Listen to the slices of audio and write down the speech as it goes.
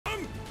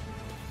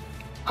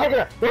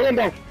Haga!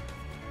 Remember!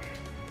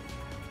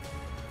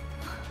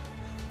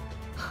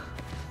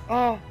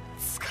 Oh! I'm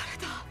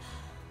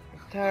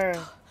tired.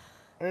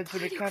 I need to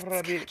recover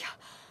a bit.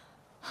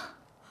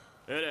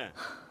 エレン、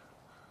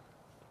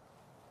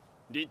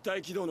立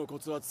体起動のコ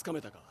ツはつか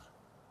めたか？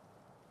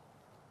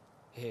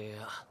い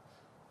や、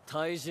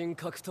対人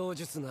格闘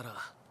術なら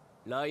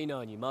ライ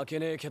ナーに負け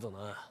ねえけど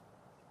な。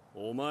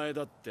お前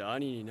だって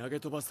兄に投げ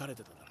飛ばされ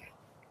てただろ。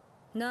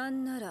な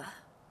んなら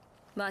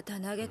また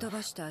投げ飛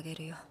ばしてあげ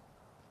るよ。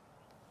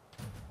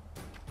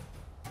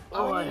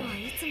お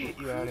い、いつも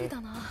クール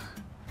だな。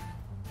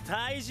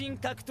対人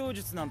格闘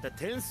術なんて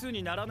点数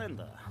にならねえん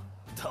だ。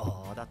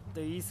どうだっ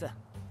ていいさ。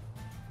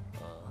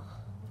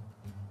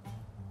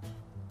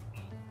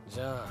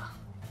じゃあ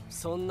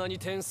そんなに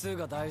点数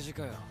が大事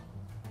かよ。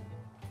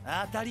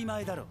当たり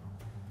前だろ。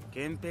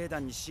憲兵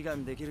団に志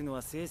願できるの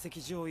は成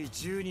績上位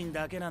10人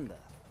だけなんだ。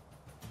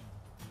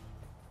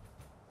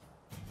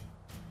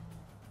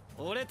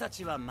俺た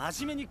ちは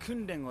真面目に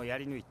訓練をや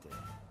り抜いて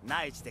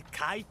内地で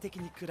快適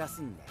に暮ら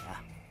すんだよ。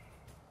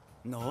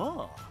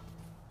の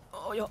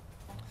あ、いや、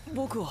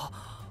僕は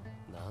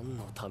何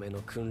のため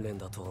の訓練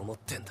だと思っ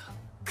てんだ、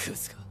ク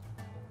ズが。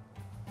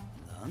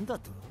なんだ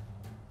と？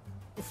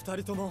二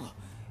人とも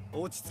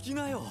落ち着き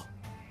なよ。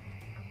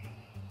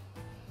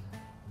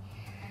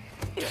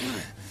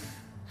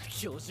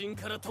巨人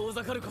から遠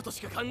ざかること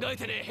しか考え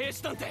てねえ兵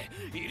士なんて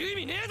いる意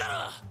味ねえ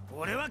だろ。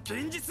俺は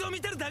現実を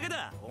見てるだけ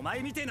だ。お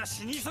前みてえな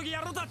死に急ぎ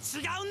野郎とは違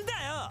うんだ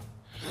よ。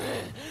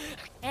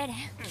エレン、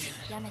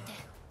やめて。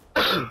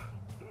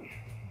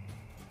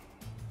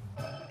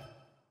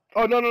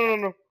Oh, no, no, no,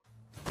 no.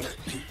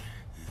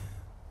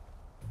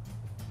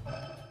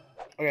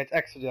 Okay, it's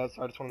X, yeah,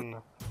 so I just wanted to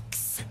know.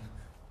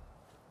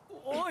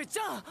 おい、ち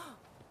ゃん。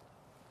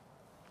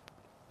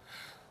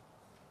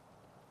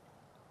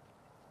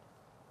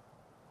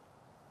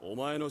お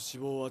前の死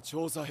亡は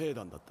調査兵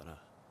団だったな。あ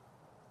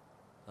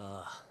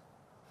あ、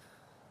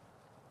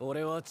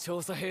俺は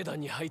調査兵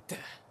団に入って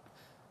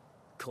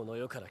この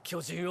世から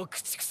巨人を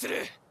駆逐す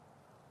る。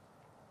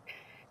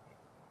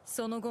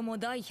その後も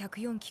第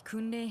104期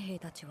訓練兵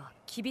たちは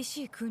厳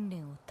しい訓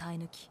練を耐え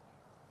抜き、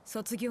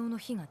卒業の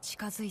日が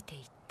近づいてい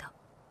った。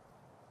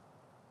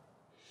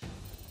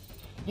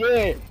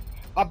Yeah!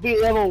 I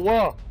beat level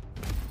 1!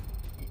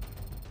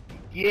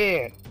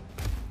 Yeah!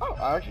 Oh,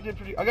 I actually did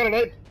pretty. I got an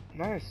 8!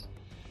 Nice.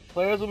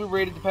 Players will be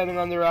rated depending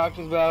on their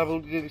actions,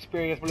 valuable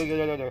experience, blah,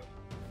 blah, blah, blah.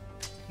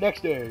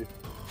 Next day.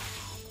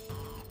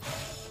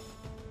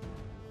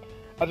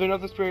 After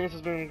enough experience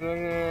has been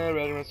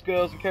relevant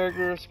skills and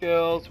character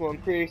skills will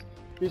increase,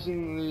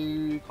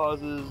 increasingly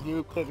causes new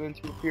equipment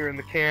to appear in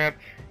the camp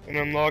and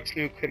unlocks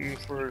new equipment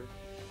for.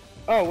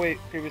 Oh wait,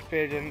 previous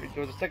page and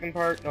there was a second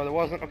part. No, there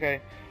wasn't. Okay,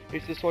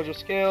 reach the soldier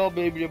scale. Got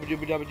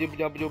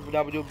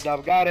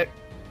it.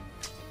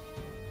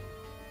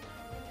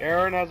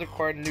 Eren has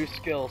acquired new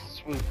skills.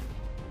 Swoop.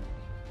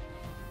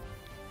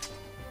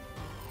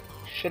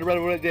 Should have read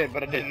what it did,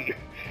 but I didn't.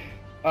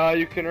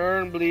 You can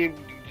earn, believe.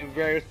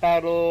 Various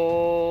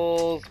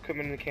battles,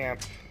 equipment in the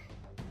camp.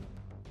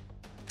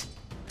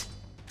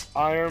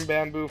 Iron,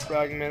 bamboo,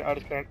 fragment. I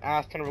just got an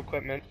ass ton of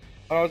equipment.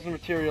 Oh, some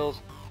materials.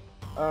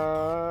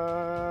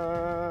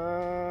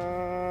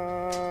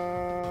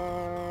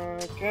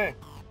 Okay.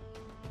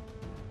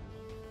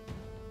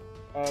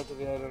 Add to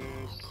the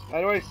items.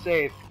 How do I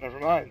save? Never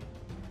mind.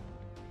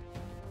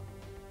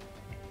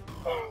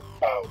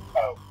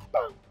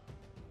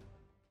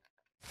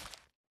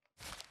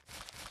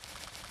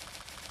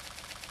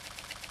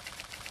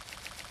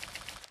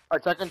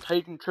 Our second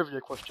Titan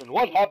trivia question.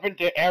 What happened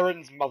to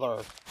Eren's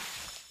mother?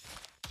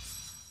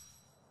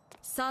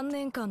 3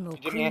年間の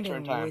訓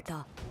練を終え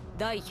た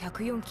第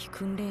104期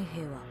訓練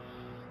兵は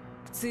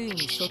ついに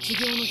卒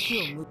業の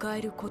日を迎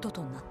えること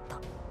となった。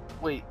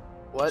Wait,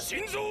 what?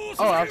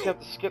 Oh, I actually have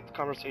to skip the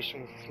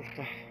conversation.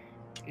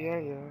 Yeah,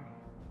 yeah.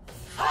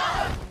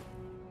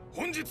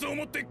 本日を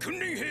もって訓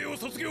練兵を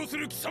卒業す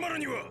る貴様ら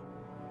には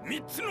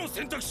3つの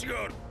選択肢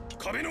がある。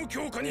壁の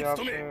強化に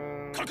努め、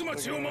各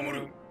町を守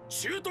る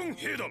駐屯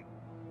兵団。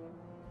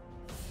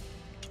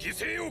犠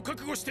牲を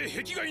覚悟して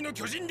壁外の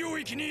巨人領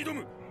域に挑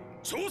む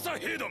調査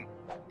兵団。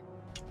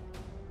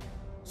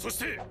そし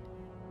て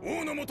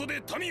王の下で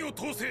民を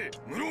統制、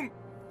無論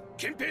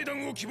憲兵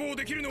団を希望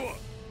できるのは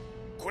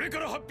これか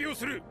ら発表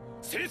する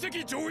成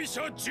績上位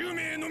者10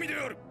名のみで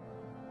ある。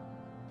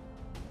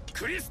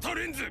クリスタ・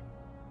レンズ、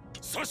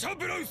サシャ・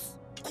ブラウス、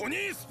コニ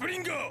ー・スプリ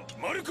ンガー、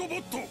マルコ・ボ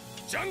ット、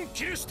ジャン・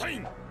キルシュタイ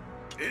ン、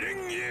エレ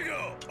ン・イエー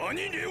ガー、ア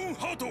ニ・レオン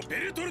ハート、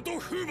ベルトルト・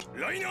フー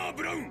バ、ライナー・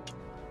ブラウン、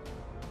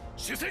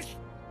主席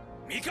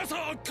ミカサ・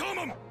アッカー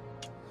マン。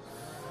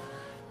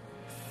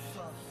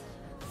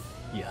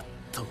やっ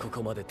とこ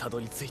こまでたど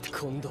り着いて、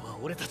今度は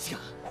俺たちが。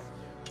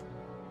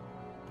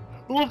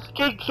 Let's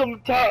take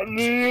some Titan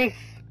news!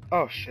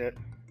 Oh shit.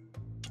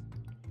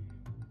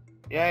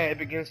 Yeah, it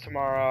begins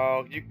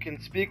tomorrow. You can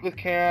speak with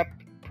camp,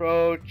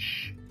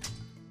 approach.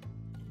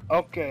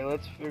 Okay,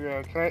 let's figure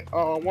out. Can I?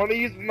 Oh, I want to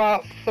use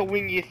my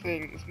swingy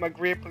things, my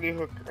grappling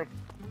hook.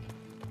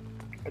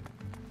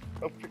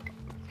 Oh,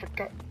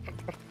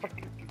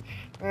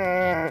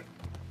 I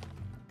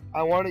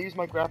want to use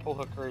my grapple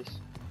hook, Grace.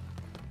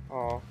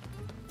 Oh.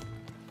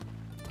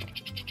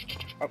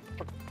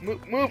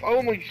 Move!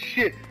 Oh my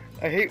shit!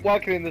 I hate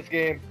walking in this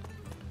game.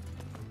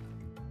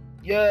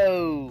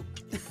 Yo!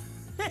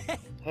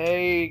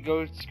 Hey,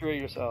 go screw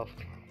yourself.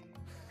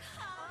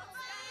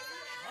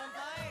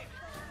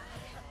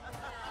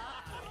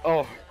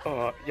 Oh,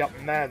 yeah,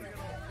 man.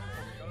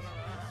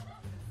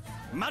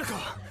 マルコ、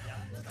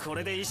こ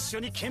れで一緒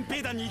に憲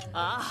兵団に。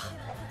ああ。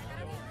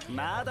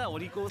まだお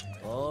利口。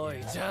お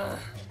い、じゃ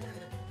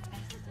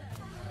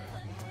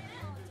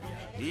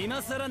ん。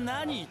今さら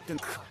何言ってん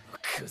の。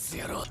クズ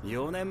野郎。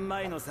4年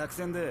前の作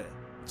戦で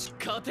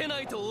勝てな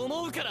いと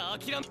思うから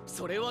諦め。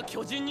それは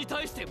巨人に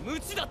対して無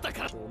知だった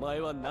から。お前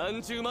は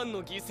何十万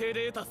の犠牲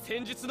で得た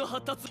戦術の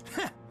発達。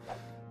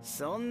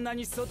そんな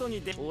に外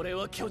に出。俺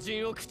は巨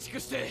人を駆逐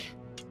し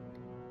て。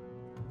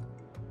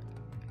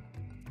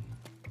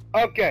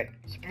Okay,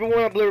 so people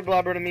want to blibber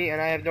blabber to me,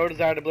 and I have no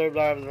desire to blibber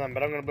blabber to them,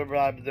 but I'm gonna blibber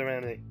blabber to them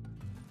anyway.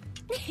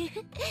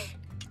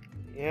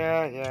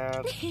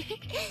 Yeah.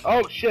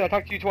 Oh shit, I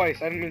talked to you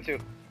twice. I didn't mean to.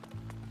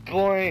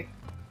 Boy.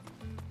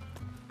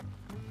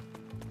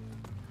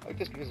 I like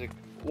this music.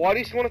 Why do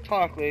you still want to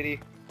talk,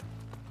 lady?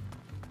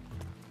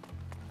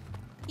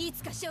 Dude,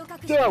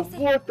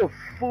 what the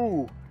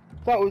fool?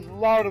 That was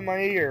loud in my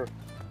ear.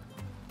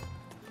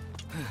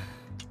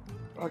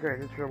 Okay,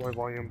 just turn my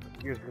volume.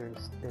 Use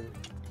this.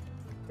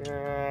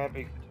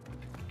 Big.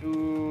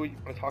 Dude, you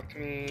wanna talk to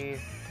me?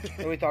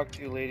 Let me talk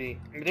to you, lady.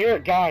 But you're a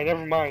guy,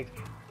 never mind.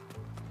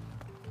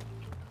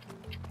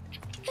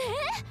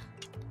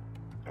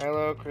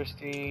 Hello,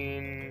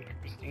 Christina.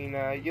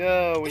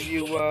 Yo, are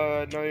you,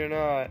 no you're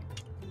not.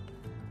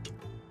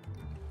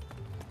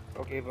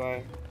 Okay,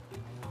 bye.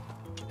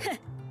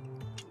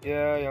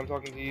 Yeah, I'm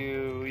talking to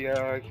you.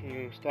 Yeah, can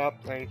you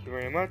stop? Thank you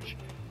very much.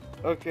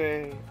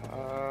 Okay,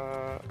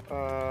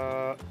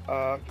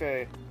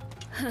 okay.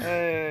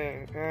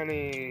 Hey,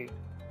 Annie.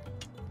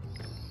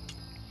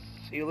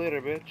 See you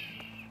later, bitch.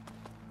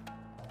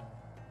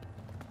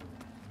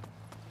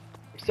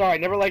 I'm sorry, I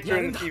never liked her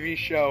in the TV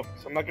show,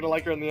 so I'm not gonna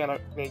like her in the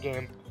anime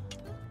game.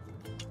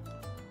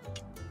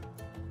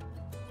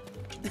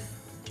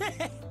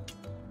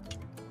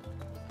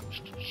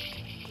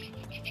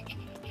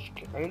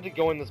 I need to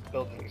go in this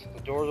building, so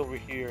the door's over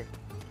here.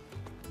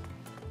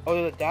 Oh,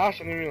 there's a dash?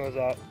 I didn't realize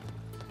that.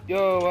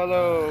 Yo,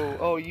 hello.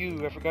 Oh,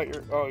 you. I forgot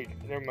your. Oh,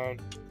 never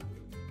mind.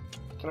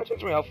 Can I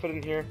change my outfit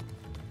in here?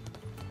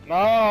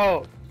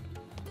 No!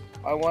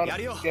 I want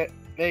to get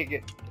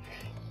naked.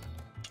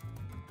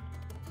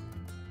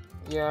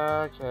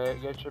 Yeah, okay.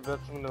 Get your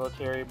bets in the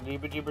military.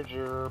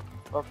 Bleeba-jeeba-jerb.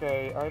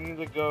 Okay, I need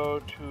to go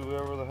to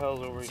whoever the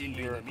hell's over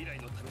here.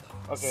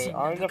 Okay,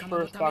 I'm the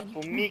first stop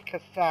for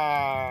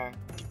Mikasa.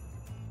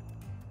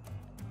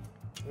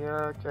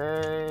 Yeah,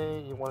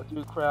 okay. You want to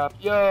do crap.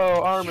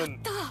 Yo,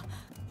 Armin!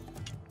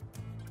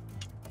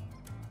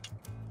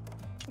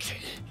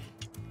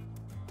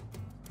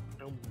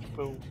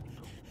 Boom.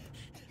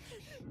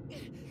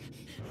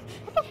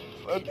 What the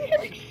f- are they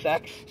having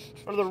sex?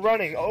 Or they're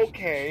running?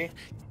 Okay.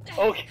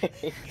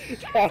 Okay.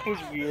 That was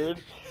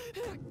weird.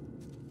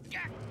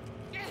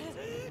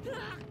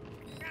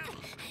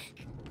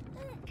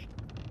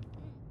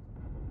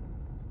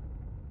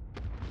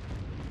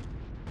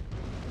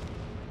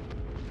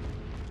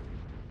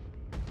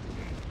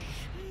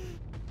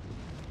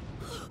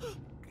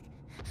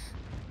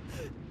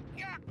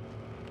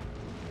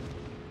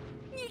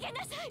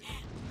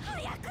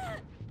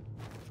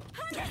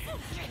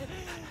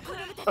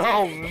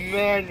 Oh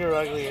man, you're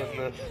ugly in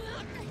this.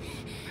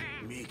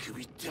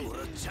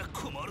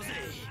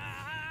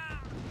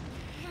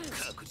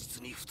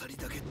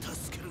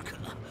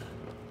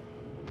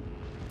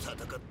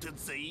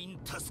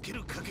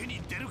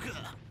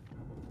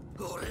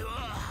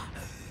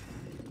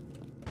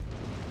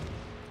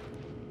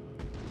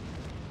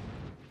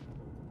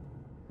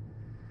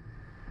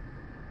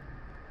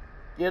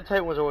 Yeah,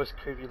 Titan was always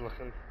creepy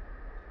looking.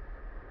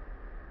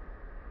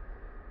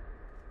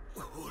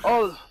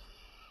 Oh,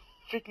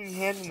 his freaking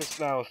hand in his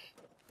mouth.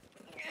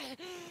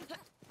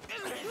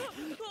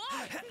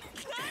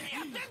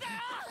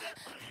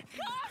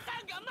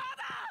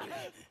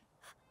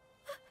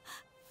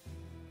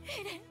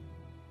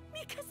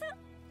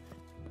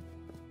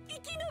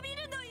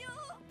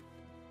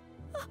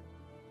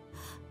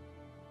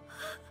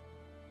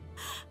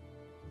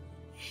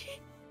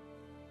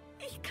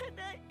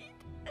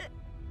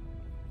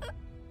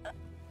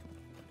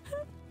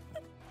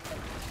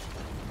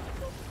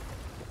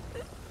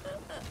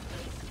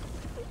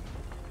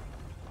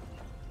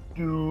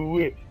 Do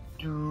it,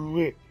 do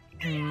it,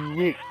 do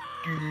it,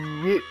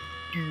 do it,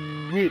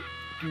 do it,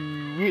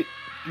 do it,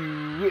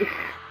 do it.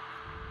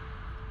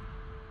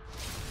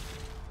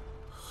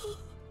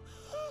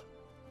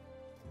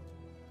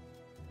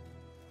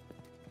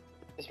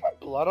 Is my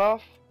blood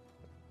off?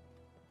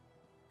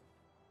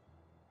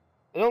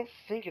 I don't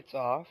think it's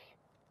off.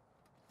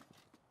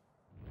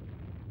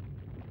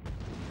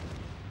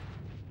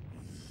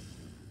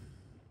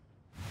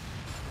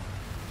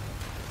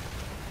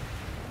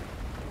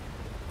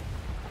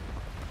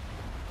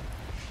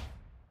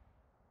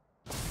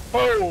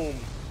 Boom!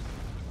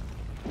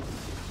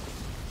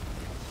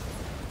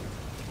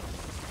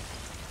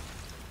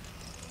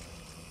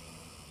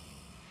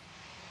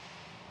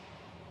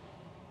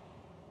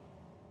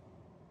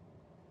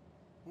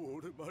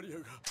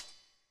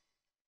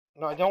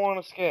 No, I don't want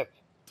to skip.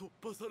 I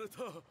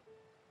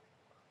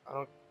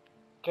don't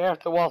care if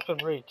the wall's been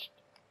reached.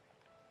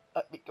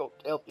 Let me go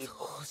tell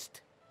people.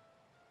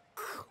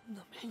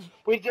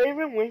 Wait, did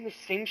everyone wearing the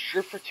same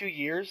shirt for 2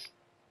 years?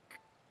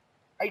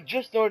 I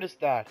just noticed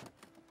that.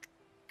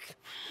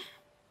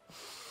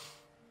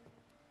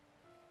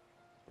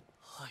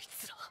 あい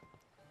つら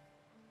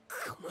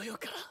この世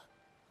から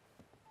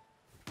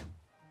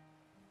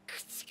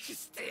駆逐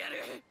してや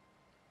る。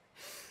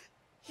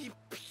一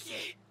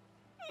匹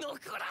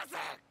残らず。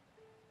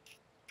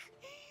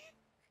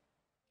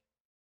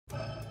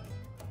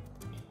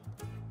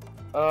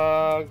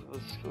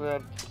Let's go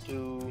ahead and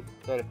do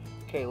that.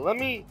 Okay,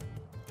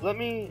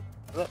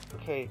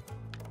 okay.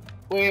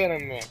 Wait a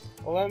minute.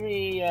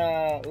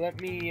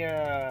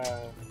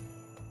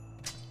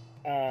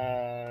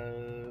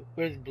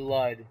 Where's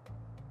blood?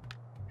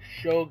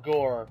 Show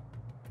gore.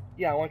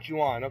 Yeah, I want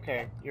you on.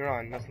 Okay, you're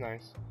on. That's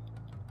nice.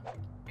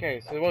 Okay,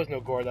 so there was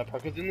no gore that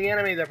part, because in the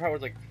anime that part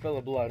was like full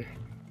of blood.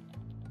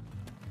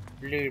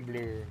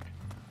 Blue.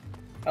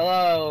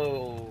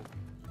 Hello,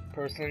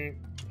 person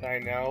that I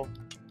know.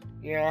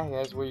 Yeah,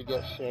 that's where you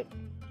get shit.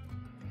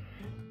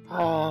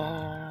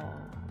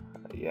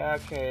 Yeah,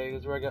 okay,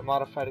 this is where I get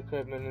modified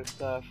equipment and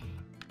stuff.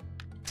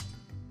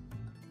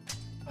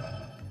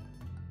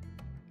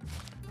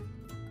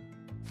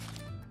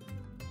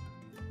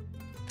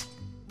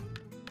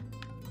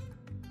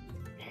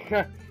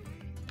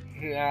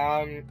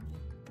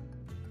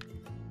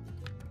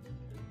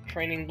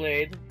 Training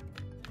blade.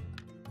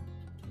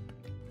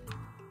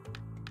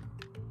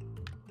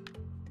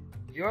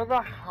 You're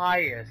the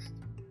highest,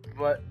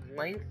 but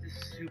length is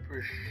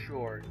super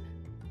short.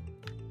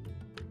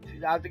 So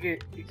you have to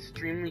get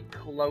extremely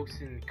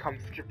close and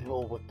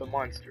comfortable with the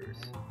monsters.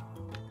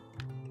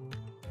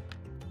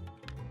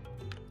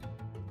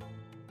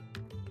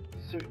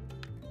 So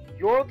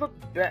you're the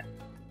best.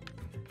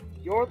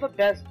 You're the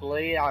best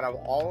blade out of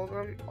all of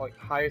them, like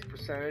highest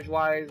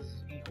percentage-wise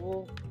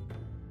equal.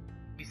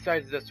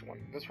 Besides this one.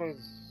 This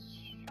one's...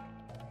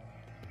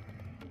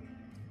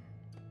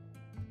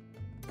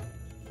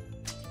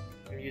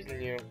 I'm using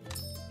you.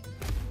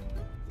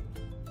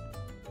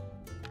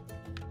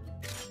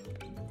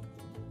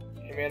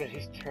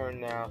 Humanity's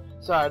turn now.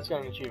 Sorry, I just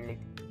got an achievement.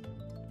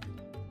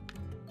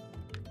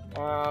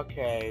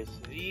 Okay, so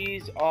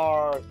these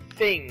are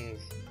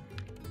things.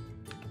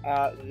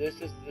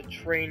 This is the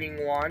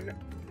training one.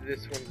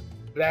 This one's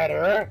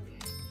better.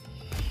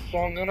 So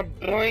I'm gonna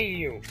blame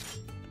you.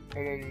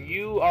 And then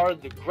you are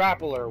the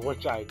grappler,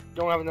 which I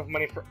don't have enough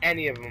money for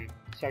any of them.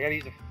 So I gotta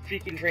use a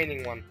freaking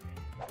training one.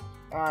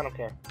 I don't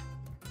care.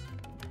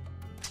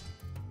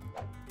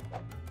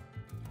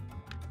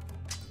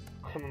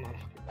 Come on,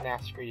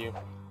 nasty for you.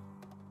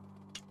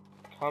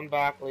 Come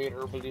back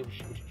later,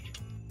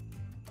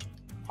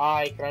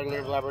 Hi, can I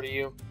deliver blabber to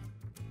you?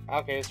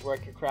 Okay, this is where I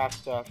can craft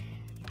stuff.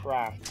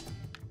 Craft.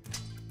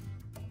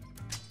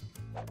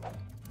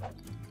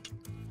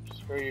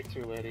 Screw you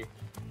too, lady.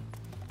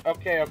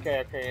 Okay,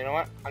 you know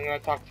what? I'm gonna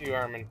talk to you,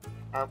 Armin.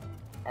 I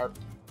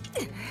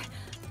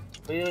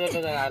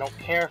don't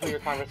care for your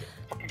conversation.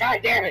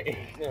 God damn it!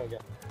 There we go.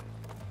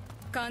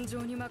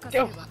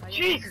 Oh,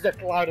 Jesus,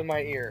 that's loud in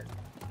my ear.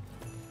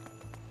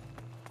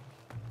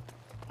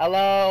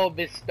 Hello,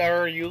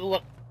 mister. You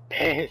look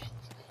pissed.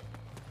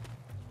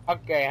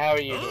 Okay, how are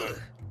you doing?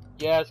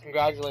 Yes,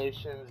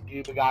 congratulations.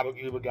 Gooba gaba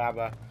gooba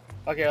gaba.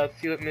 Okay, let's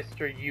see what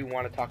Mr. You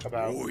want to talk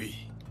about. Oi.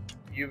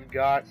 You've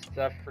got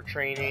stuff for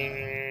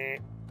training.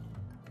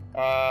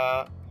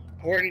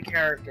 Important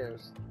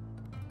characters.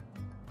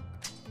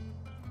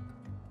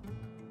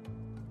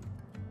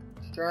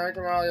 Starting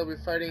tomorrow, you'll be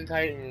fighting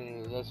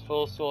Titans as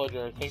full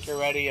soldier. Think you're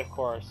ready? Of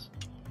course.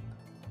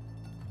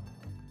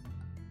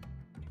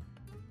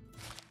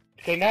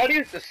 Okay, now to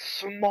use the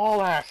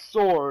small ass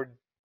sword.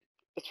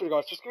 That's pretty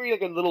awesome. It's just gonna be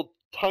like a little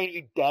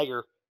tiny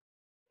dagger.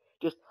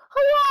 Just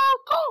hello,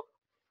 go!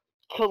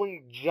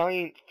 Killing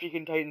giant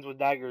freaking Titans with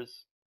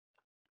daggers.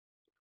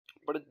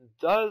 But it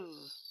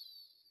does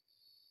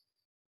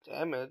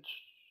damage,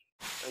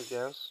 I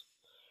guess.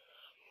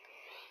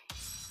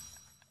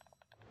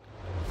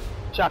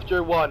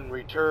 Chapter 1,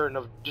 Return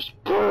of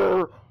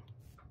Despair.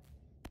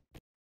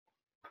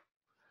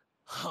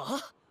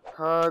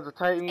 The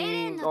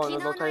Titans. Oh,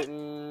 no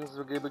Titans.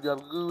 Let me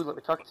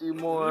talk to you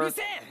more.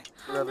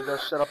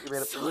 Shut up, you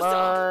made up your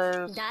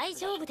mind.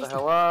 Shut the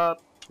hell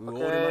up.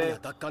 Okay.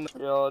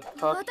 You're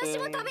talking.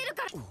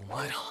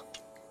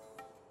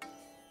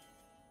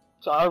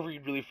 So I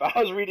read really fast.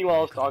 I was reading while I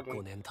was talking.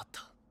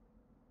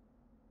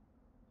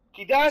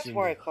 Okay, that's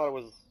why I thought it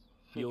was.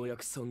 ようや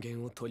く尊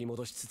厳を取り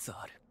戻しつつ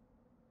ある。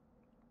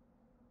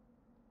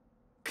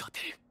勝て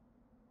る。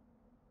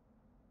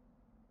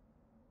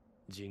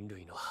人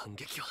類の反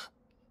撃は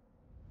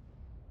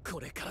こ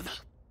れからだ。